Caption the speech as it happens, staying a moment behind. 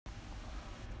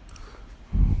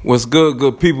What's good,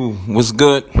 good people? What's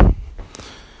good?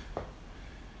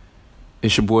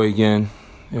 It's your boy again,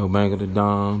 Yo Bang of the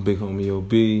Don, Big Homie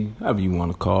OB, however you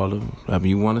want to call it, however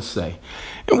you want to say.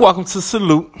 And welcome to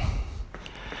Salute.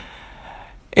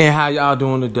 And how y'all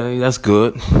doing today? That's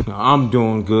good. I'm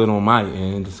doing good on my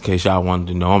end. In case y'all wanted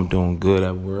to know, I'm doing good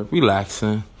at work,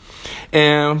 relaxing.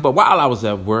 But while I was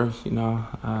at work,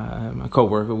 my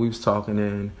coworker, we was talking,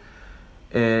 and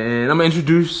I'm gonna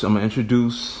introduce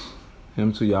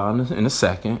him to y'all in a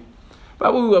second.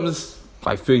 But we was just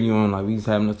like figuring, like we was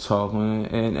having a talk,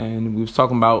 and we was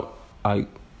talking about like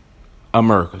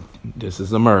America. This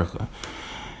is America,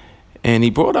 and he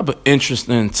brought up an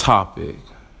interesting topic,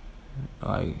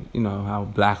 like how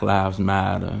Black Lives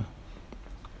Matter,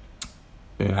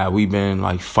 and how we've been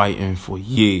like fighting for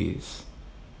years,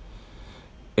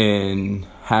 and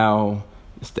how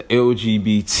it's the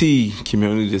LGBT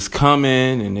community just come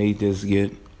in and they just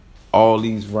get all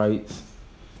these rights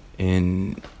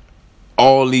and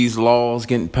all these laws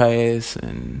getting passed,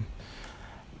 and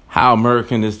how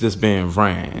American is just being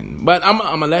ran. But I'm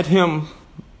gonna let him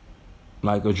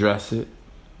like address it.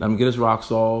 Let him get his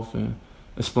rocks off and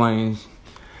explain,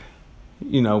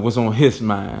 what's on his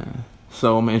mind.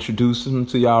 So I'm gonna introduce him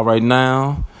to y'all right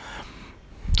now.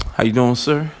 How you doing,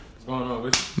 sir? What's going on,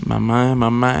 Rich? My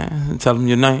mind. Tell him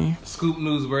your name. Scoop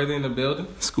Newsworthy in the building.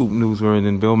 Scoop Newsworthy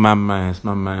in the building. My man,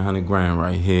 100 grand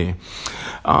right here.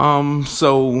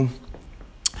 So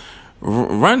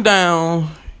run down,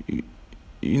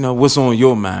 what's on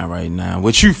your mind right now,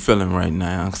 what you feeling right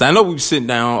now. Because I know we sitting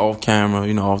down off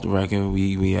camera, off the record.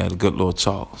 We had a good little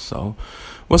talk. So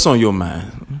what's on your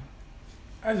mind?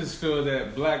 I just feel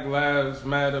that Black Lives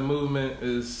Matter movement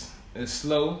is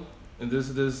slow, and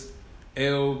this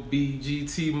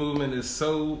LBGT movement is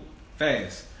so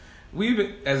fast.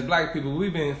 As black people,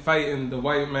 we've been fighting the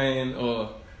white man, or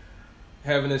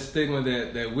having this stigma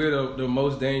that we're the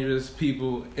most dangerous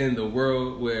people in the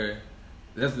world, where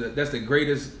that's the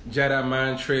greatest Jedi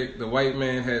mind trick. The white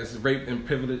man has raped and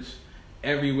privileged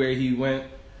everywhere he went.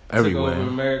 Everywhere. Took over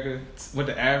America, went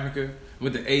to Africa,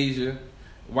 went to Asia,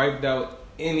 wiped out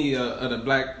any of the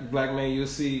black man you'll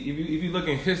see. If you look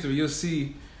in history, you'll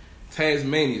see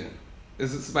Tasmania.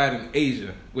 It's a spot in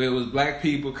Asia where it was black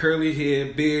people, curly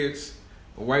hair, beards,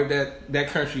 wiped that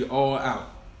country all out.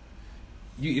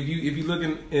 If you look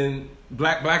in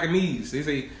Blackanese, they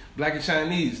say Black and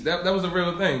Chinese. That was a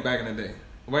real thing back in the day.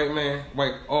 White man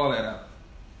wiped all that out.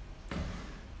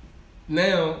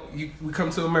 Now we come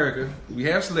to America. We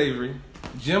have slavery,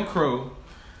 Jim Crow,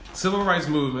 civil rights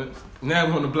movement. Now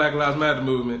we're on the Black Lives Matter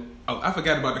movement. Oh, I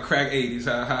forgot about the crack 80s.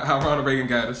 How Ronald Reagan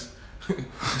got us.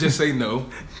 Just say no.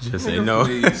 Just say no.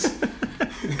 Just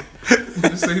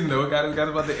say no. Got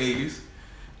about the 80s.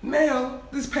 Now,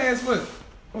 this past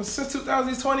since 2000,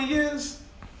 these 20 years.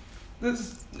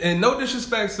 And no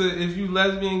disrespect to if you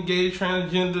lesbian, gay,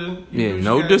 transgender. Yeah,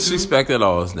 no disrespect at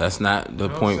all. That's not the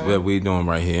point that we're doing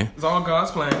right here. It's all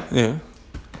God's plan. Yeah.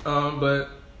 But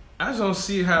I just don't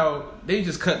see how they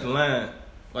just cut the line.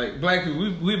 Like black people,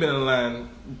 we've been in line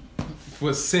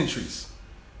for centuries.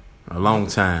 A long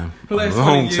time. A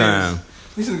long time.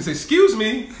 These niggas say, excuse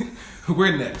me,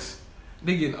 we're next.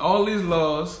 They getting all these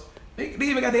laws. They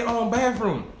even got their own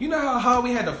bathroom. You know how hard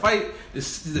we had to fight to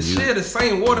share the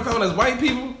same water fountain as white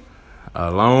people?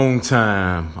 A long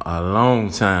time.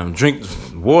 Drink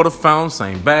water fountain,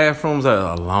 same bathrooms,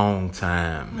 a long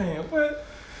time. Man, what?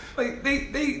 Like they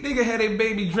can have their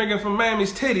baby drinking from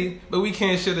Mammy's titty, but we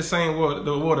can't share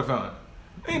the water fountain.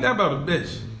 Ain't that about a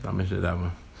bitch? I mentioned that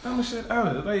one. I'm shit out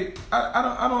of it. Like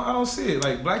I don't see it.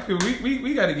 Like black people,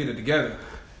 we got to get it together.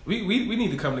 We need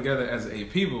to come together as a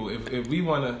people if we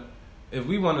wanna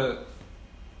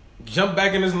jump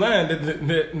back in this line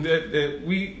that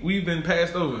we've been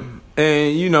passed over.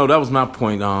 And that was my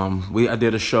point. I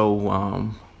did a show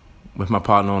with my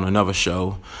partner on another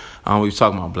show. We was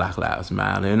talking about Black Lives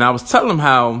Matter, and I was telling them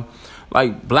how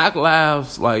like Black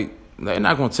Lives, like they're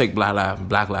not gonna take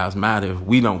Black Lives Matter if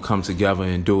we don't come together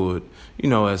and do it.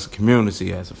 As a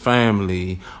community, as a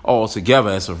family, all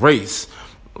together as a race.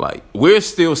 Like, we're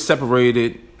still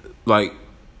separated, like,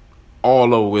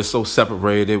 all over. We're so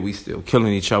separated. We still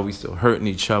killing each other. We still hurting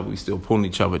each other. We still pulling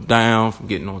each other down from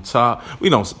getting on top. We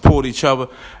don't support each other.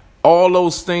 All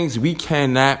those things, we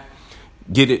cannot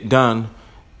get it done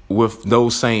with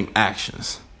those same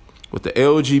actions. With the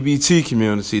LGBT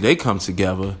community, they come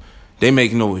together. They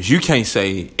make noise. You can't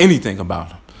say anything about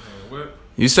them.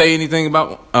 You say anything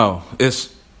about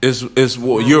it's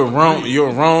war. You're wrong.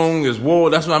 It's war.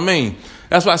 That's what I mean.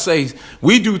 That's why I say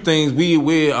we do things. We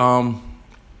go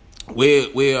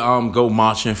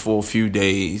marching for a few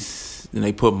days. Then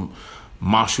they put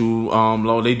martial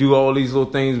law. They do all these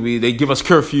little things. They give us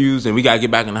curfews, and we gotta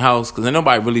get back in the house because ain't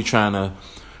nobody really trying to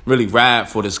really ride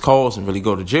for this cause and really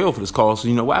go to jail for this cause. So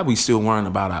you know why we still worrying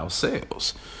about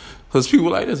ourselves? Because people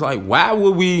like this, like, why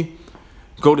would we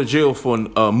go to jail for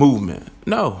a movement?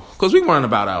 No, because we worrying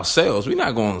about ourselves. We're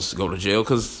not going to go to jail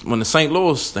because when the St.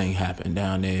 Louis thing happened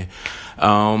down there,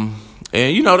 and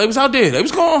you know, they was out there. They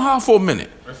was going hard for a minute.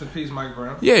 Rest in peace, Mike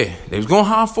Brown. Yeah, they was going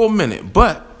hard for a minute.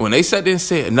 But when they sat there and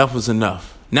said enough was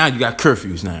enough, now you got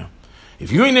curfews now.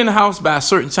 If you ain't in the house by a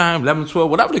certain time, 11, 12,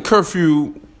 whatever the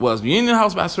curfew was, if you ain't in the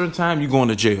house by a certain time, you going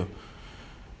to jail.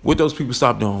 What those people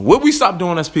stopped doing? What we stopped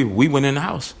doing as people? We went in the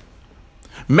house.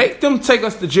 Make them take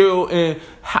us to jail and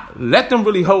let them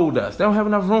really hold us. They don't have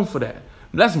enough room for that.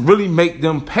 Let's really make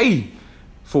them pay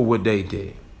for what they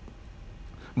did.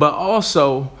 But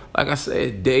also, like I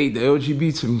said, the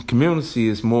LGBT community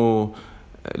is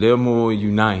they're more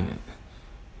united.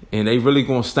 And they really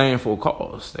going to stand for a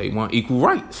cause. They want equal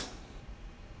rights.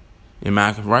 Am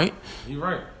I right? You're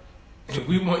right. If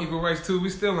we want equal rights too, we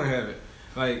still don't have it.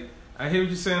 Like, I hear what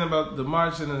you're saying about the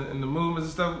march and the movements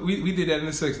and stuff. We did that in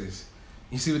the 60s.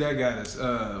 You see what that got us.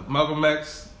 Malcolm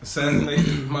X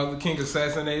assassinated, Martin Luther King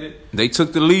assassinated. They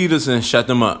took the leaders and shut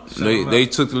them up. They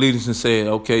took the leaders and said,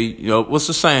 okay, you know, what's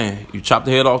the saying? You chop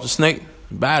the head off the snake,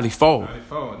 body fall.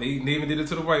 They even did it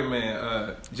to the white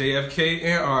man, JFK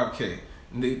and RFK.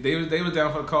 They were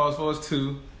down for the cause for us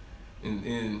too,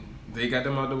 and they got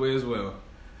them out the way as well.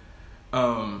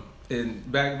 And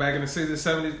back in the 60s,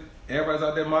 70s, everybody's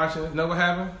out there marching. You know what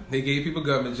happened? They gave people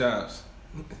government jobs.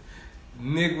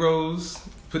 Negroes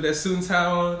put that suit and tie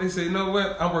on. They say, you know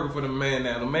what? I'm working for the man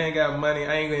now. The man got money.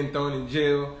 I ain't getting thrown in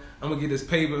jail. I'm going to get this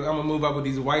paper. I'm going to move up with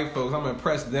these white folks. I'm going to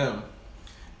impress them.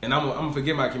 And I'm going to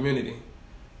forget my community.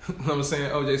 You know what I'm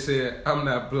saying? OJ said, I'm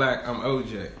not black. I'm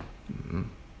OJ. Mm-hmm.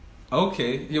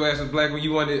 Okay. Your ass was black when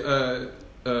you wanted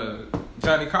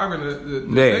Johnny Carver.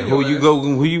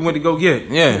 Who you went to go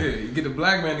get? Yeah. You get the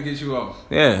black man to get you off.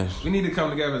 Yeah. We need to come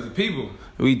together as a people.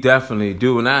 We definitely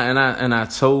do, and I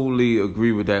totally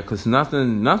agree with that because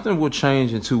nothing will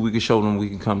change until we can show them we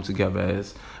can come together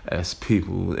as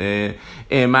people.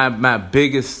 And my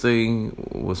biggest thing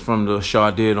was from the show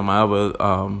I did on my other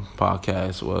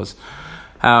podcast was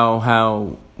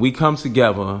how we come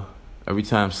together every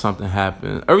time something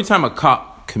happens. Every time a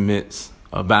cop commits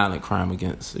a violent crime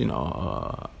against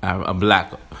a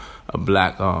black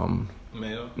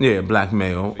male. Yeah, black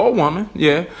male or woman.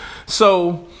 Yeah,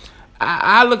 so.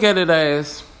 I look at it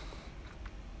as,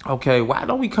 okay, why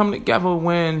don't we come together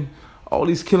when all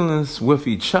these killings with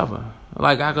each other?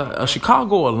 Like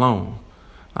Chicago alone.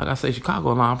 Like I say,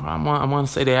 Chicago alone, I want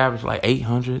to say they average like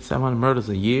 800, 700 murders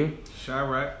a year.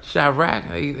 Chirac.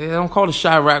 They don't call it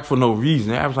Chirac for no reason.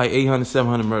 They average like 800,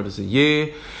 700 murders a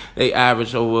year. They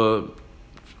average over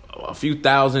a few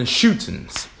thousand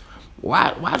shootings.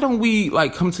 Why don't we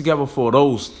like come together for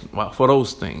those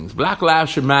things? Black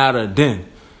lives should matter then.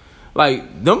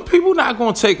 Like, them people not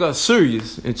going to take us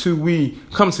serious until we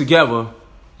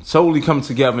totally come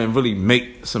together and really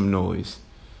make some noise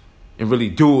and really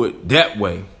do it that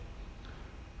way.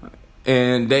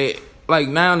 And they, like,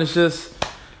 now it's just,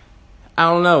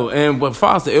 I don't know. And what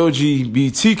far as the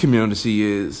LGBT community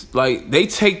is, like, they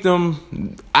take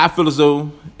them, I feel as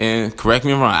though, and correct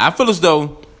me if I'm wrong, I feel as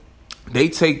though they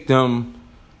take them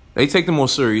more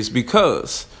serious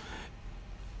because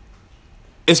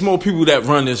it's more people that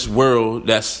run this world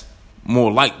that's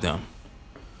more like them.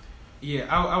 Yeah,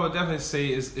 I would definitely say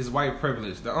it's white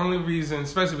privilege. The only reason,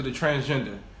 especially with the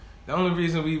transgender, the only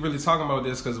reason we really talking about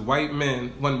this because white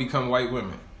men want to become white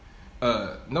women.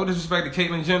 No disrespect to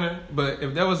Caitlyn Jenner, but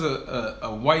if there was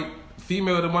a white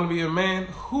female that want to be a man,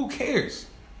 who cares?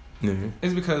 Mm-hmm.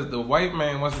 It's because the white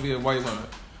man wants to be a white woman.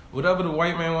 Whatever the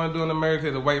white man want to do in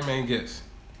America, the white man gets.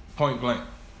 Point blank.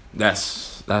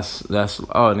 That's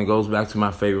and it goes back to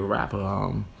my favorite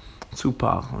rapper,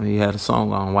 Tupac. He had a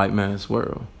song on White Man's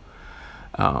World.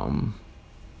 And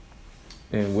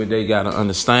what they gotta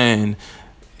understand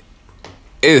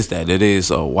is that it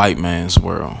is a white man's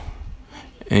world.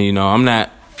 And you know, I'm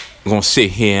not gonna sit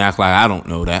here and act like I don't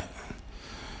know that.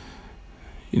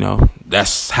 You know,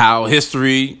 that's how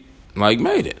history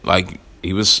made it. Like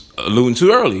he was alluding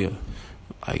to earlier.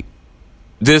 Like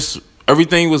this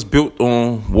everything was built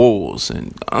on wars.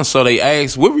 And so they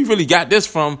asked, where we really got this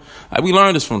from? Like, we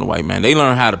learned this from the white man. They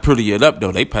learned how to pretty it up,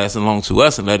 though. They pass it along to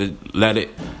us and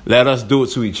let us do it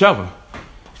to each other.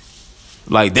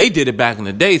 Like, they did it back in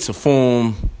the day to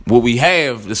form what we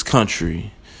have, this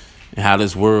country, and how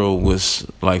this world was,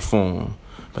 formed.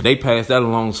 But they passed that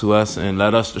along to us and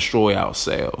let us destroy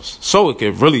ourselves. So it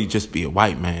could really just be a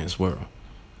white man's world.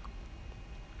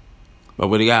 But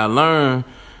what they gotta learn,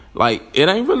 like, it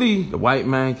ain't really the white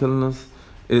man killing us.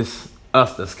 It's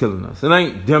us that's killing us. It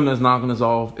ain't them that's knocking us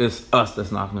off. It's us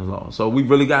that's knocking us off. So we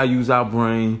really gotta use our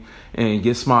brain and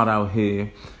get smart out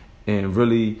here and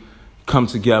really come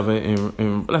together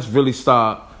and let's really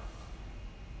start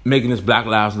making this Black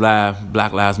Lives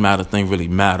Matter thing really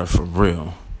matter for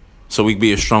real. So we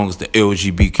be as strong as the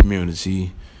LGBT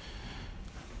community.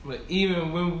 But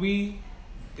even when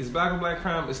it's black on black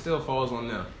crime, it still falls on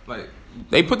them. Like,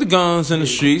 they put the guns in the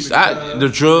streets, the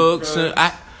drugs. And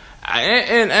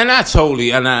I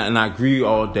totally and I agree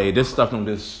all day. This stuff don't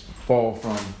just fall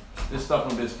from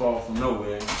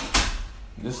nowhere.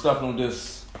 This stuff don't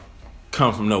just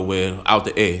come from nowhere out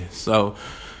the air. So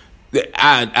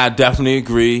I definitely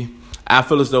agree. I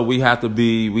feel as though we have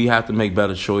to make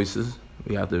better choices.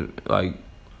 We have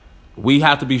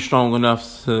to be strong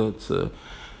enough to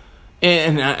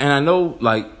and I know,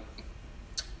 like,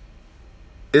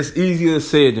 it's easier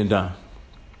said than done.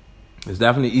 It's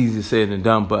definitely easier said than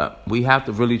done, but we have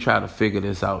to really try to figure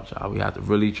this out, y'all. We have to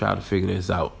really try to figure this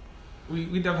out. We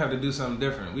definitely have to do something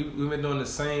different. We've been doing the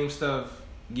same stuff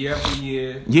year after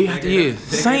year. Year after year.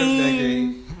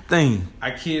 Same thing.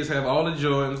 Our kids have all the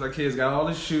Jordans. Our kids got all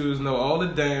the shoes, know all the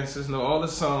dances, know all the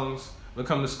songs. But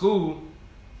come to school,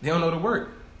 they don't know the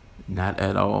work. Not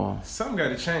at all. Something got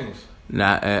to change.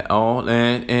 Not at all.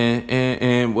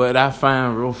 And what I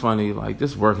find real funny, like,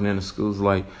 this working in the schools,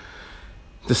 like,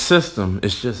 the system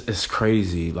is it's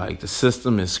crazy. Like, the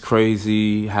system is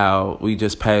crazy how we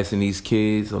just passing these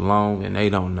kids along and they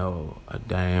don't know a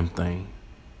damn thing.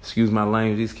 Excuse my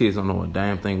language. These kids don't know a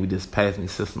damn thing. We just passing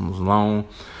these systems along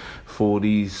for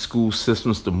these school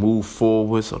systems to move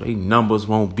forward so they numbers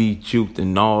won't be juked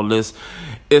and all this.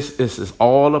 It's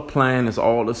all a plan. It's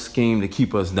all a scheme to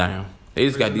keep us down. They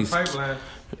just got these pipeline.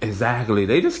 Exactly.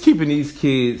 They just keeping these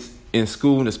kids in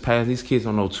school in this past. These kids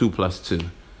don't know 2 + 2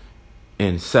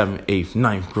 in 7th, 8th,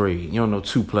 9th grade. You don't know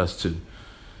 2 + 2.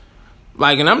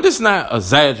 Like, and I'm just not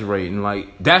exaggerating. Like,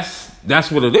 that's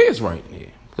what it is right now.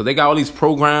 Because they got all these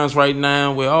programs right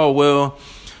now where,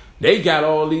 they got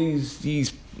all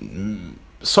these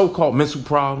so-called mental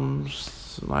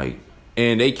problems, like,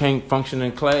 and they can't function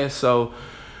in class. So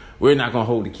we're not gonna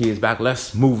hold the kids back.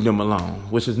 Let's move them along,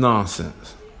 which is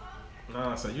nonsense.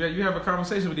 Nonsense. You have a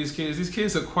conversation with these kids. These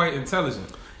kids are quite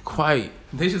intelligent. Quite.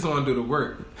 They just want to do the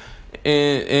work.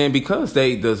 And because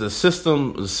the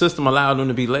system allowed them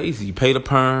to be lazy. You pay the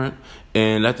parent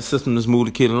and let the system just move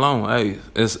the kid along. Hey,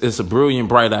 it's a brilliant,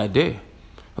 bright idea.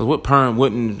 Because what parent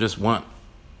wouldn't just want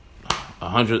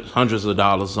hundreds of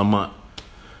dollars a month,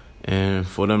 and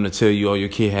for them to tell you, oh, your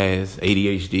kid has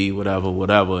ADHD,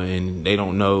 whatever, and they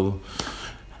don't know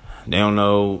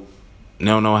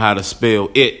how to spell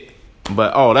it.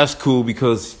 But, oh, that's cool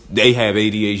because they have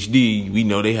ADHD. We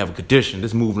know they have a condition.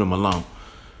 Let's move them along.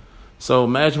 So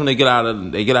imagine when they get out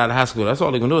of high school, that's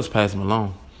all they're gonna do is pass them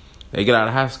along. They get out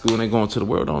of high school and they go into the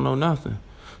world, don't know nothing.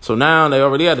 So now they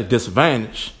already at a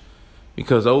disadvantage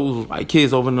because those white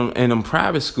kids over in them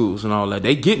private schools and all that,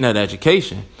 they getting that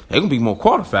education. They're gonna be more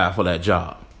qualified for that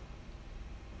job.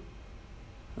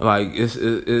 Like,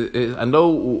 I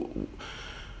know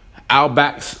our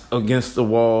backs against the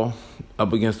wall,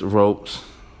 up against the ropes,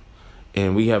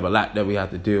 and we have a lot that we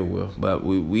have to deal with. But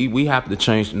we have to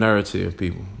change the narrative,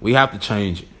 people. We have to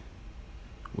change it.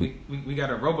 We got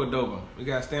to robo-dope. We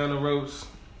got to stay on the ropes,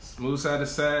 smooth side to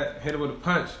side, hit it with a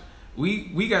punch.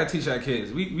 We got to teach our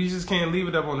kids. We just can't leave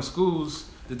it up on the schools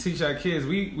to teach our kids.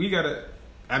 We got to,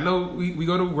 I know we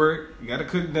go to work, you got to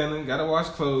cook dinner, got to wash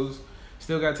clothes,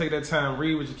 still got to take that time,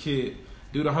 read with your kid,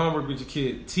 do the homework with your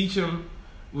kid, teach them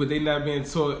what they not being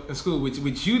taught in school,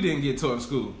 which you didn't get taught in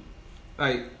school.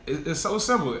 Like, it's so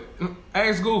simple.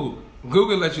 Ask Google.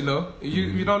 Google let you know.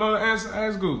 You don't know the answer,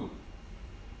 ask Google.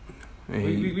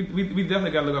 We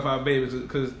definitely got to look out for our babies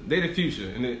because they the future.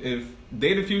 And if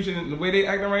they the future and the way they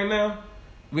acting right now,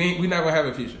 we not going to have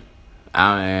a future.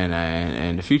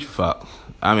 And the future fuck.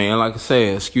 I mean, like I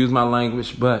said, excuse my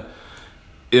language, but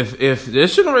if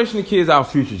this generation of kids our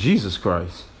future, Jesus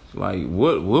Christ, like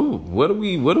what do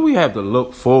we have to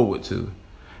look forward to?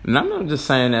 And I'm not just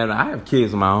saying that I have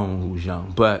kids of my own who's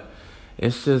young, but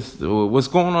it's just what's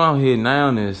going on here now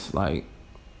is like,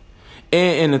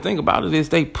 and the thing about it is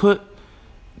they put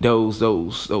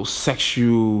those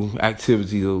sexual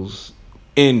activities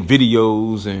in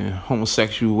videos and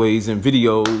homosexual ways in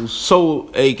videos so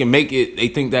they can make it, they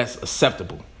think that's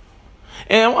acceptable.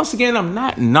 And once again, I'm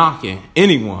not knocking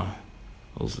anyone,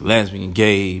 those lesbian,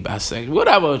 gay, bisexual,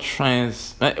 whatever,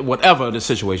 trans, whatever the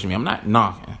situation may be, I'm not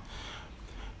knocking.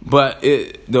 But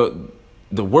the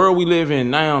world we live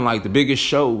in now, like the biggest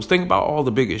shows, think about all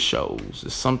the biggest shows.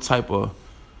 It's some type of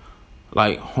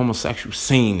like homosexual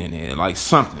scene in it, like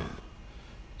something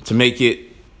to make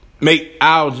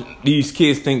these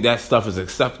kids think that stuff is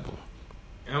acceptable.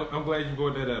 I'm glad you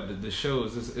brought that up. The show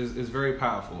is very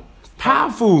powerful.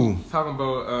 Powerful. Talking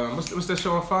about what's that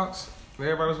show on Fox that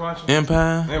everybody was watching?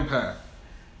 Empire.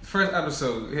 First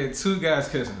episode, it had two guys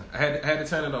kissing. I had to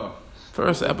turn it off.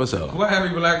 First episode. What every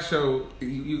black show,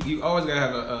 you always gotta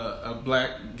have a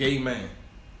black gay man.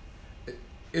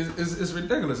 It's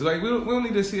ridiculous. Like we don't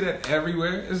need to see that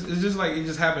everywhere. It's just like it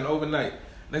just happened overnight.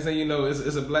 Next thing you know,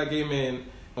 it's a black gay man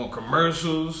on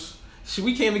commercials.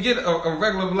 We can't even get a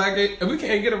regular black gay. We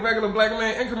can't get a regular black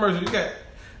man in commercial. You got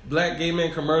black gay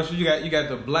man commercial. You got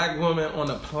the black woman on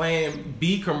the Plan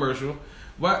B commercial.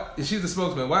 Why? She's the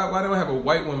spokesman. Why don't I have a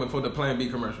white woman for the Plan B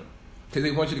commercial? Because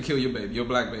they want you to kill your baby, your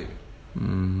black baby.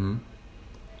 Mm-hmm.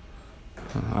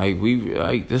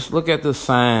 Just look at the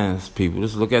signs, people.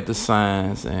 Just look at the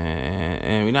signs,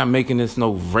 and we're not making this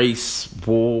no race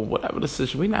war, whatever the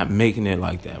situation. We're not making it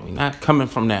like that. We're not coming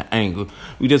from that angle.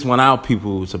 We just want our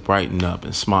people to brighten up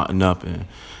and smarten up, and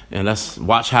let's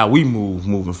watch how we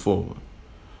moving forward.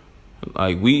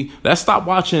 Let's stop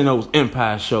watching those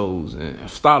Empire shows and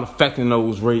start affecting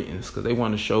those ratings because they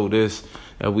want to show this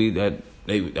that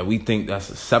we think that's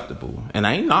acceptable. And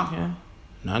I ain't not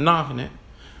knocking it.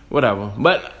 Whatever.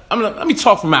 But let me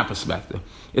talk from my perspective.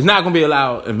 It's not going to be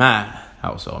allowed in my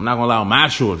household. I'm not going to allow my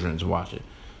children to watch it.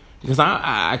 Because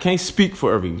I can't speak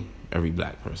for every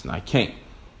black person. I can't.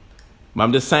 But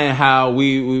I'm just saying how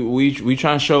we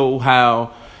try to show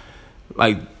how,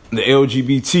 like, the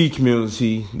LGBT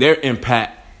community, their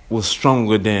impact was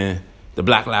stronger than the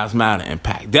Black Lives Matter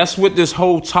impact. That's what this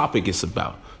whole topic is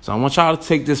about. So I want y'all to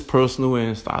take this personal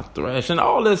and start thrashing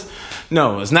all this.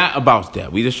 No, it's not about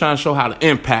that. We just trying to show how the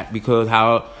impact, because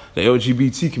how the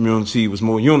LGBT community was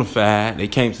more unified. They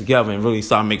came together and really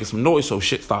started making some noise, so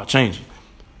shit started changing.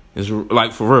 It's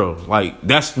like for real. Like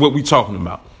that's what we talking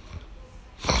about.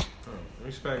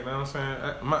 Respect, you know what I'm saying?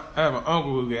 I have an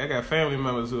uncle who's gay. I got family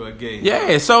members who are gay.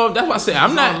 Yeah, so that's why I say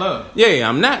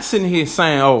I'm not sitting here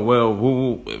saying, oh well,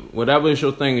 whatever is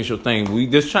your thing is your thing. We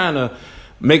just trying to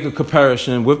make a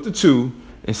comparison with the two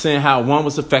and seeing how one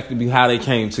was affected by how they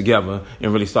came together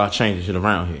and really start changing shit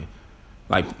around here.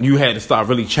 Like, you had to start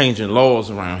really changing laws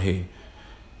around here.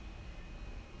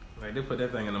 Like, they put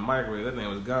that thing in the microwave. That thing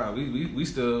was gone. We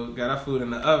still got our food in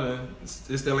the oven.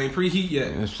 It still ain't preheat yet.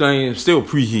 It's still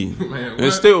preheating. Man,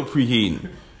 it's still preheating.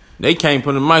 They can't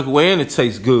put it in the microwave and it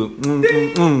tastes good.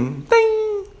 Ding.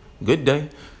 Good day.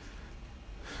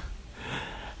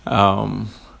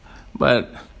 But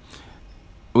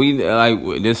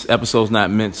this episode's not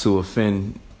meant to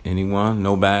offend anyone,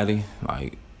 nobody.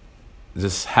 Like,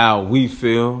 just how we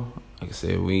feel. Like I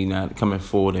said, we not coming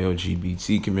for the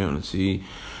LGBT community,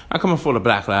 not coming for the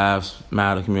Black Lives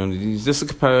Matter community. It's just a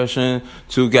comparison.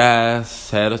 Two guys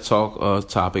had a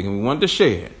topic, and we wanted to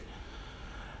share it.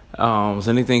 Was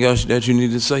there anything else that you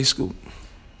needed to say, Scoop?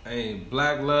 Hey,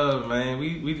 black love, man.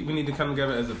 We need to come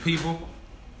together as a people.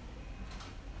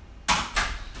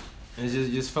 And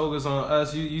just focus on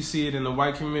us. You see it in the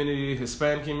white community,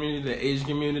 Hispanic community, the Asian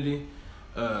community,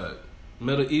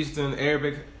 Middle Eastern,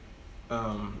 Arabic.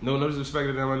 No disrespect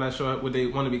to them. I'm not sure what they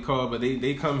want to be called, but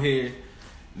they come here.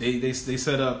 They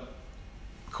set up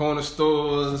corner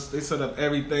stores. They set up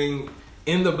everything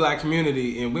in the black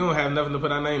community, and we don't have nothing to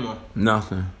put our name on.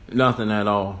 Nothing at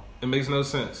all. It makes no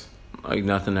sense. Like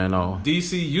nothing at all.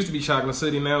 DC used to be chocolate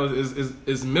city. Now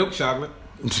is milk chocolate.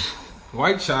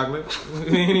 White chocolate.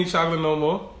 Ain't any chocolate no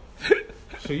more.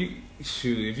 So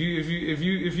if you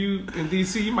in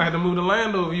DC, you might have to move the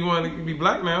land over. You want to be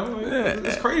black now?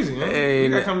 It's crazy, man. We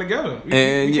gotta come together. We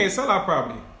can't sell our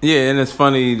property. Yeah, and it's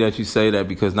funny that you say that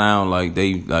because now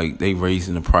they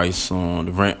raising the price on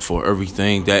the rent for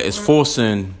everything that is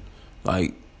forcing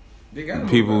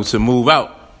people to move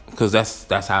out because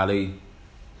that's how they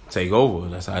take over.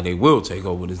 That's how they will take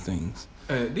over the things.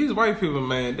 These white people,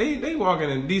 man, they walking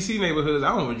in DC neighborhoods.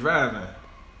 I don't even drive, man.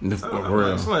 It's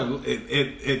like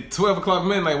at 12 o'clock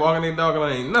midnight, walking their dog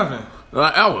and ain't nothing.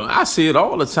 I see it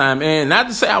all the time, and not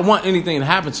to say I want anything to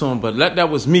happen to them, but that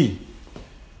was me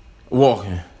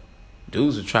walking.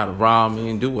 Dudes would try to rob me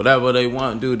and do whatever they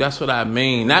want to do. That's what I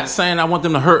mean. Not saying I want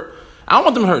them to hurt. I don't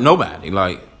want them to hurt nobody.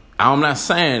 Like, I'm not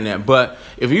saying that. But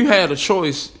if you had a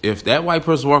choice, if that white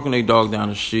person walking their dog down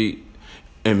the street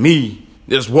and me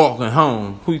just walking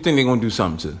home, who you think they're going to do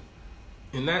something to?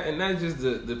 And not just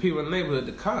the people in the neighborhood,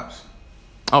 the cops.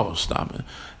 Oh, stop it.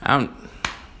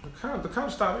 The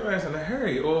cops stop your ass in a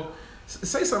hurry. Or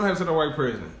say something happens to the white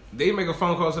person. They make a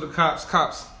phone call to the cops.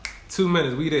 Cops, 2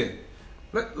 minutes, we there.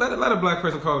 Let a black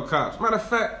person call the cops. Matter of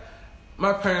fact,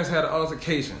 my parents had an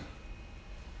altercation.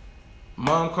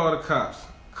 Mom called the cops.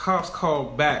 Cops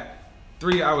called back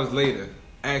 3 hours later,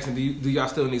 asking, do y'all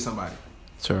still need somebody?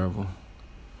 Terrible.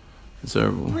 3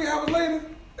 hours later?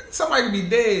 Somebody could be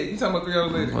dead. You talking about 3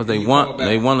 hours later? Well,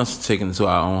 they want us to take it into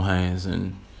our own hands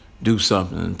and do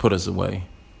something and put us away.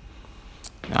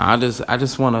 Now, I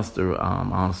just want us to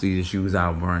honestly just use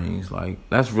our brains. Like,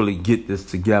 let's really get this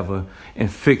together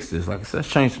and fix this. Like I said, let's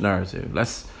change the narrative.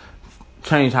 Let's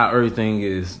change how everything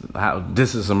is. How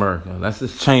this is America. Let's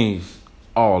just change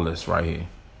all this right here.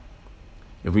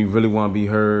 If we really want to be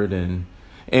heard, and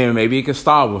maybe it can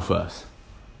start with us.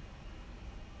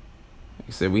 Like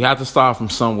I said, we have to start from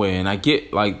somewhere. And I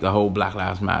get like the whole Black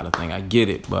Lives Matter thing. I get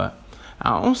it, but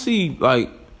I don't see like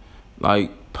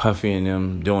Puffy and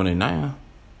them doing it now.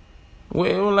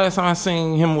 When last time I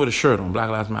seen him with a shirt on, Black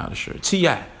Lives Matter shirt?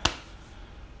 T.I.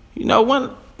 You know,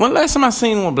 when last time I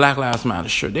seen him with Black Lives Matter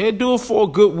shirt? They'd do it for a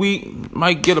good week.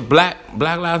 Might get a Black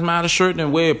Lives Matter shirt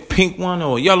and wear a pink one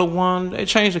or a yellow one. They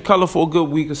change the color for a good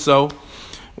week or so.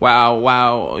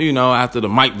 While you know, after the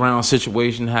Mike Brown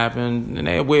situation happened, and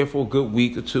they'd wear it for a good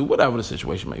week or two, whatever the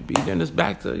situation may be. Then it's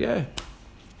back to,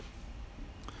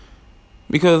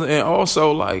 Because, and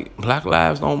also, like, Black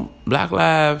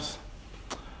lives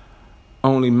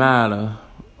only matter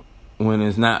when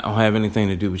it's not don't have anything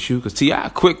to do with you. Because T.I.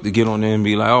 quick to get on there and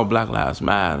be like, oh, Black Lives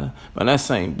Matter. But in that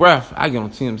same breath, I get on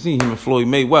TMZ, him and Floyd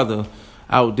Mayweather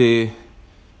out there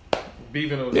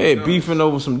beefing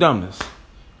over some dumbness.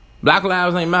 Black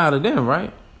lives ain't matter then,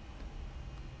 right?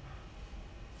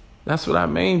 That's what I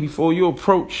mean. Before you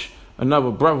approach another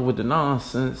brother with the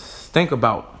nonsense, think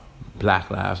about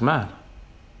Black Lives Matter.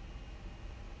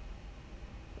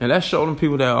 And let's show them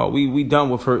people that we done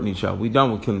with hurting each other. We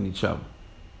done with killing each other.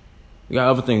 We got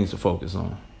other things to focus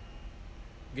on.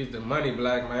 Get the money,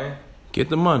 black man. Get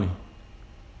the money.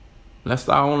 Let's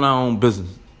start on our own business.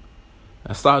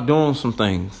 Let's start doing some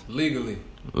things. Legally.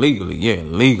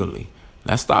 Legally.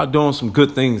 Let's start doing some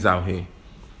good things out here.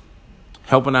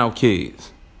 Helping our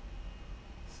kids.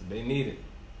 So they need it.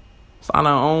 Start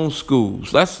our own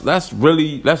schools. Let's like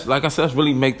I said, let's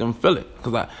really make them feel it.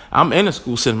 Because I'm in a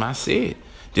school system. I said,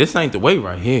 this ain't the way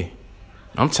right here.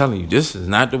 I'm telling you, this is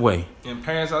not the way. And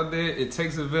parents out there, it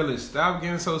takes a village. Stop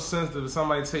getting so sensitive if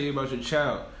somebody tell you about your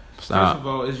child. Stop. First of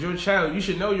all, it's your child. You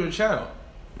should know your child.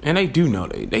 And they do know.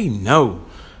 They know.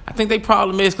 I think their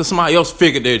problem is because somebody else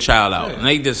figured their child out. And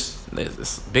it's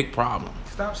a big problem.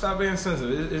 Stop being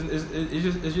sensitive.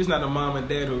 It's just not a mom and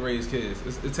dad who raise kids.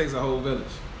 It takes a whole village.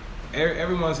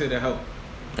 Everyone's here to help.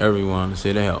 Everyone is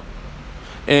here to help.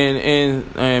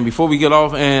 And before we get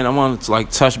off, and I want to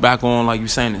like touch back on, like you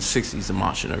saying, the 60s, the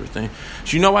march and everything.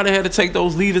 Do you know why they had to take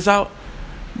those leaders out?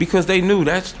 Because they knew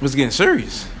that was getting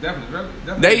serious.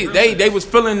 Definitely. They was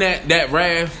feeling that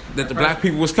wrath that the black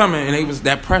people was coming, and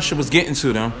that pressure was getting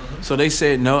to them. Mm-hmm. So they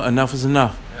said, no, enough is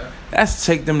enough. Yeah. That's to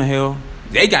take them to hell.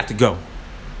 They got to go.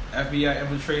 FBI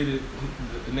infiltrated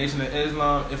the Nation of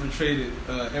Islam, infiltrated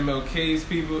MLK's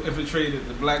people, infiltrated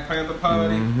the Black Panther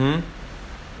Party. Mm-hmm.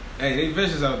 Hey, they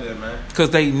vicious out there, man. Because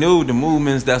they knew the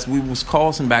movements that we was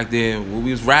causing back then, what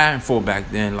we was riding for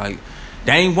back then. Like,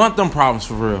 they ain't want them problems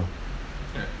for real.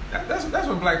 Yeah. That's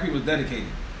when black people was dedicated.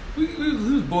 We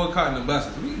was boycotting the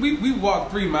buses. We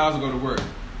walked 3 miles to go to work.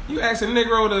 You ask a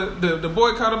Negro to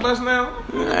boycott a bus now?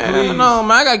 Man, no,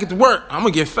 man, I gotta get to work. I'm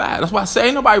gonna get fat. That's why I say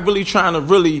ain't nobody really trying to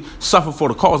really suffer for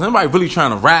the cause. Ain't nobody really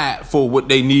trying to ride for what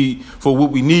they need, for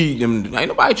what we need them to do. Ain't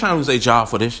nobody trying to lose their job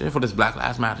for this shit, for this Black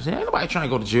Lives Matter shit. Ain't nobody trying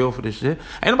to go to jail for this shit.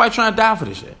 Ain't nobody trying to die for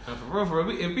this shit. For real,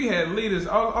 if we had leaders,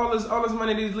 all this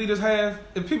money these leaders have,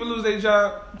 if people lose their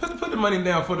job, put the money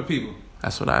down for the people.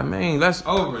 That's what I mean. Let's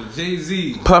Oprah,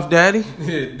 Jay-Z, Puff Daddy,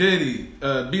 yeah, Diddy,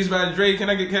 Beats by Dre.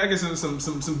 Can I get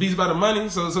some beats by the money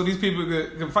so these people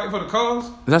can fight for the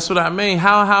cause? That's what I mean.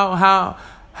 How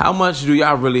much do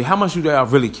y'all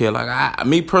really care? Like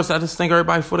me personally, I just think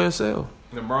everybody for themselves.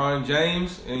 LeBron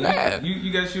James, and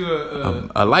you got you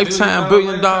a lifetime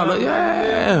billion dollar.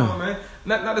 Yeah. On, man.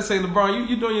 Not to say LeBron,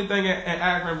 you doing your thing at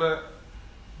Akron, but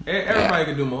everybody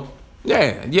can do more.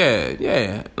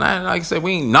 Yeah. Like I said,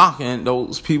 we ain't knocking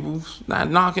those people,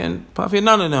 not knocking Puffy,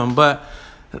 none of them. But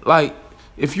like,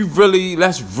 if you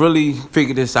let's really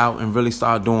figure this out and really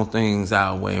start doing things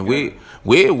our way, and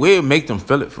we'll make them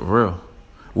feel it for real.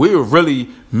 We'll really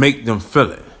make them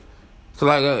feel it. So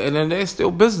like, and then there's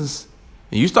still business.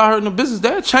 And you start hurting the business,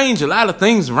 they'll change a lot of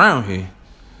things around here.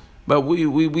 But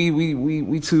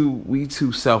we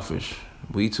too selfish.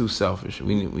 We too selfish.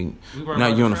 We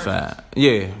not unified.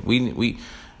 Yeah, we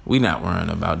not worrying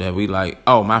about that. We like,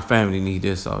 oh, my family need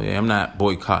this. So yeah, I'm not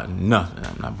boycotting nothing.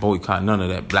 I'm not boycotting none of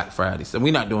that Black Friday. So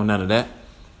we not doing none of that.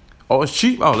 Oh, it's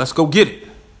cheap. Oh, let's go get it.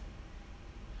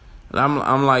 And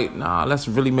I'm like, nah, let's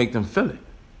really make them feel it.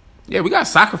 Yeah, we got to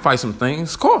sacrifice some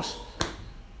things, of course.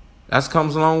 That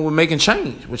comes along with making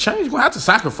change. With change, we're going to have to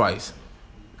sacrifice.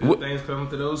 Good things come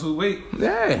to those who wait.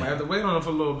 Yeah. You might have to wait on them for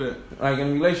a little bit. Like in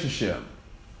a relationship.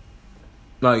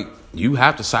 Like, you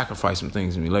have to sacrifice some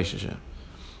things in a relationship.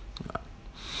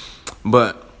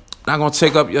 But not going to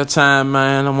take up your time,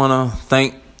 man. I want to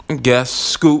thank and guest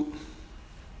Scoop.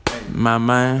 Hey, my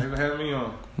man. Thanks for having me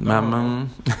on. My man.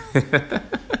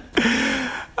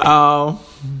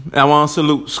 I want to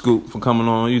salute Scoop for coming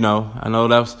on. You know, I know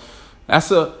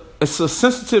it's a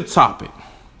sensitive topic.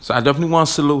 So I definitely want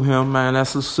to salute him, man.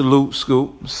 That's a salute,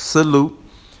 Scoop. Salute.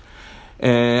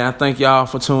 And I thank y'all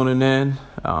for tuning in.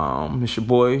 It's your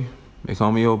boy, Big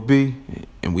Homie OB,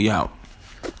 and we out.